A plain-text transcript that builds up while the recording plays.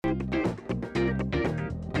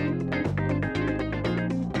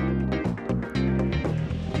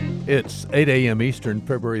It's 8 a.m. Eastern,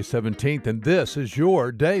 February 17th, and this is your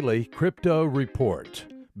daily crypto report.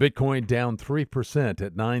 Bitcoin down 3%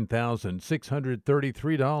 at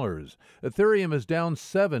 $9,633. Ethereum is down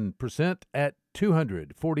 7% at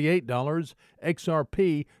 $248.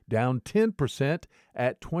 XRP down 10%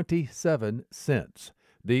 at 27 cents.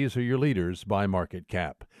 These are your leaders by market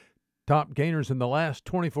cap. Top gainers in the last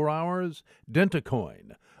 24 hours,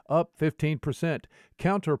 DentaCoin up 15%,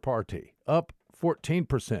 Counterparty up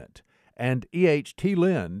 14%, and EHT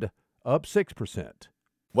Lend up 6%.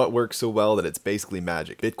 What works so well that it's basically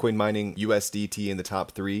magic? Bitcoin mining, USDT in the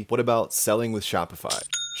top 3. What about selling with Shopify?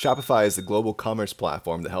 Shopify is the global commerce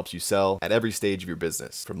platform that helps you sell at every stage of your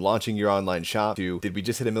business. From launching your online shop to, did we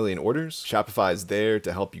just hit 1 million orders? Shopify is there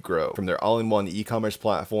to help you grow. From their all-in-one e-commerce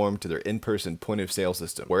platform to their in-person point-of-sale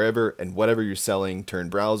system. Wherever and whatever you're selling, turn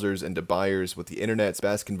browsers into buyers with the internet's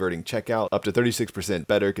best converting checkout, up to 36%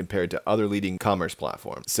 better compared to other leading commerce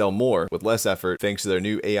platforms. Sell more with less effort thanks to their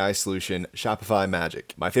new AI solution, Shopify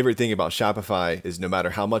Magic. My favorite thing about Shopify is no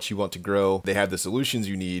matter how much you want to grow, they have the solutions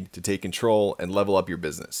you need to take control and level up your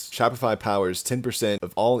business. Shopify powers 10%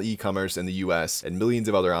 of all e-commerce in the US and millions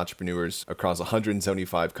of other entrepreneurs across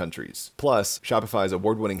 175 countries. Plus, Shopify's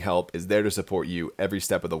award-winning help is there to support you every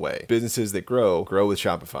step of the way. Businesses that grow with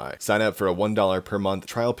Shopify. Sign up for a $1 per month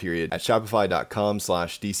trial period at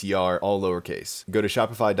shopify.com/DCR, all lowercase. Go to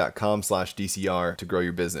shopify.com/DCR to grow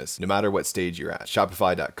your business, no matter what stage you're at.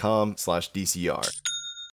 Shopify.com/DCR.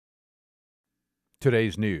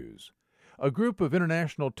 Today's news. A group of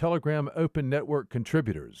International Telegram Open Network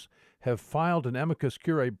contributors have filed an amicus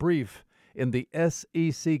curiae brief in the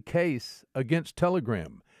SEC case against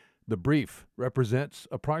Telegram. The brief represents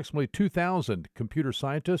approximately 2,000 computer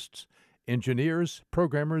scientists, engineers,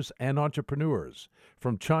 programmers, and entrepreneurs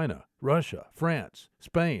from China, Russia, France,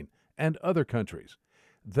 Spain, and other countries.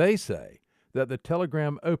 They say that the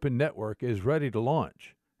Telegram Open Network is ready to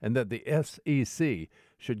launch and that the SEC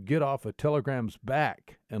should get off of Telegram's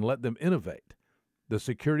back and let them innovate. The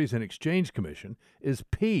Securities and Exchange Commission is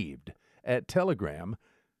peeved at Telegram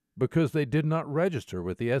because they did not register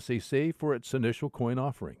with the SEC for its initial coin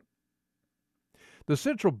offering. The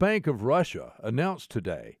Central Bank of Russia announced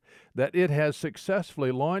today that it has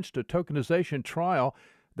successfully launched a tokenization trial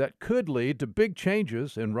that could lead to big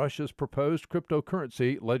changes in Russia's proposed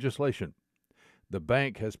cryptocurrency legislation. The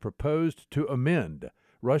bank has proposed to amend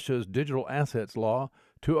Russia's digital assets law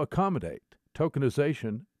to accommodate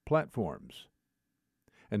tokenization platforms.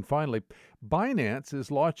 And finally, Binance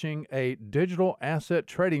is launching a digital asset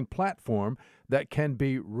trading platform that can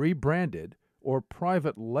be rebranded or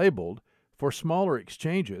private labeled for smaller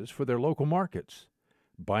exchanges for their local markets.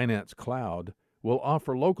 Binance Cloud will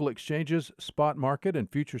offer local exchanges, spot market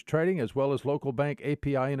and futures trading, as well as local bank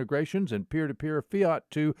API integrations and peer-to-peer fiat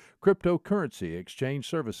to cryptocurrency exchange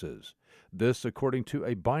services. This according to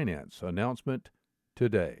a Binance announcement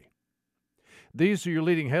today. These are your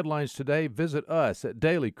leading headlines today. Visit us at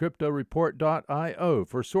dailycryptoreport.io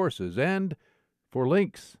for sources and for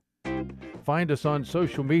links. Find us on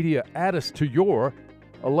social media, add us to your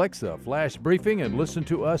Alexa Flash Briefing, and listen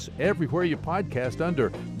to us everywhere you podcast under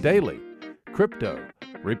Daily Crypto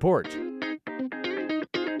Report.